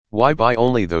Why buy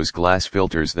only those glass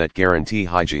filters that guarantee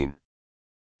hygiene?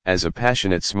 As a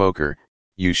passionate smoker,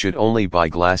 you should only buy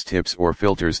glass tips or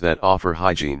filters that offer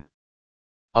hygiene.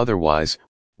 Otherwise,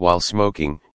 while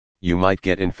smoking, you might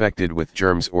get infected with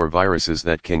germs or viruses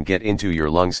that can get into your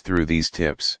lungs through these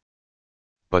tips.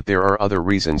 But there are other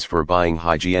reasons for buying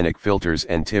hygienic filters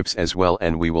and tips as well,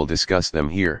 and we will discuss them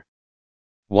here.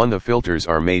 1. The filters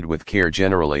are made with care.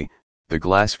 Generally, the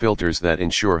glass filters that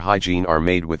ensure hygiene are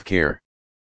made with care.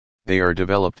 They are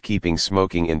developed keeping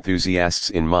smoking enthusiasts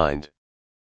in mind.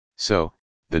 So,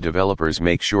 the developers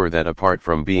make sure that apart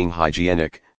from being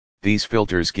hygienic, these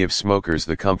filters give smokers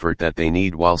the comfort that they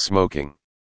need while smoking.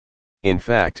 In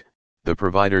fact, the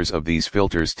providers of these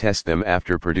filters test them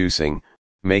after producing,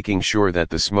 making sure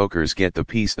that the smokers get the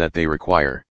peace that they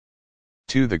require.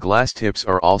 2. The glass tips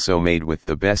are also made with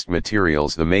the best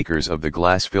materials. The makers of the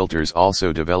glass filters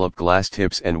also develop glass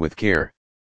tips, and with care.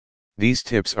 These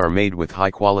tips are made with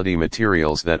high-quality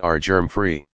materials that are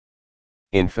germ-free.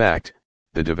 In fact,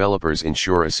 the developers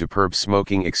ensure a superb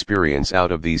smoking experience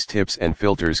out of these tips and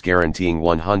filters, guaranteeing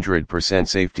 100%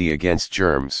 safety against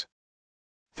germs.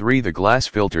 3. The glass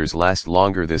filters last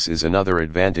longer. This is another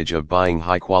advantage of buying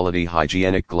high-quality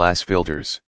hygienic glass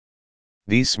filters.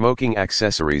 These smoking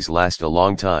accessories last a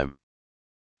long time.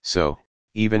 So,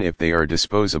 even if they are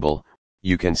disposable,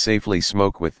 you can safely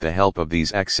smoke with the help of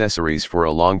these accessories for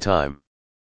a long time.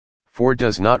 4.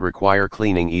 Does not require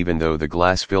cleaning. Even though the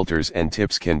glass filters and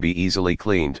tips can be easily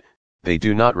cleaned, they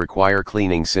do not require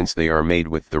cleaning since they are made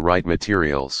with the right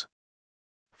materials.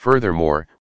 Furthermore,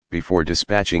 before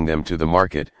dispatching them to the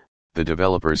market, the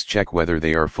developers check whether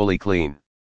they are fully clean.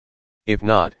 If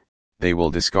not, they will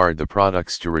discard the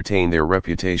products to retain their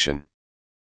reputation.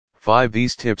 5.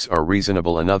 These tips are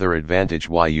reasonable. Another advantage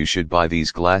why you should buy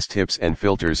these glass tips and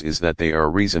filters is that they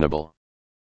are reasonable.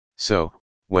 So,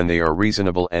 when they are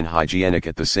reasonable and hygienic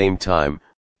at the same time,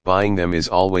 buying them is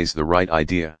always the right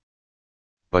idea.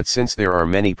 But since there are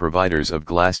many providers of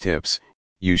glass tips,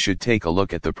 you should take a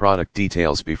look at the product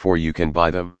details before you can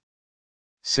buy them.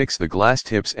 6. The glass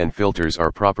tips and filters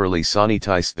are properly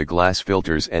sanitized. The glass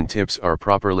filters and tips are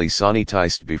properly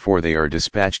sanitized before they are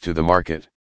dispatched to the market.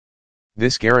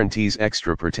 This guarantees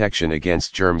extra protection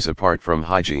against germs apart from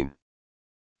hygiene.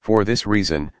 For this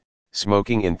reason,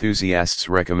 smoking enthusiasts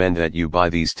recommend that you buy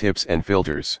these tips and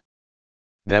filters.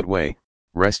 That way,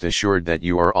 rest assured that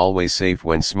you are always safe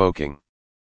when smoking.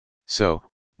 So,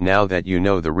 now that you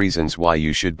know the reasons why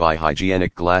you should buy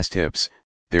hygienic glass tips,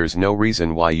 there's no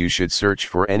reason why you should search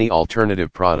for any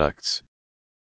alternative products.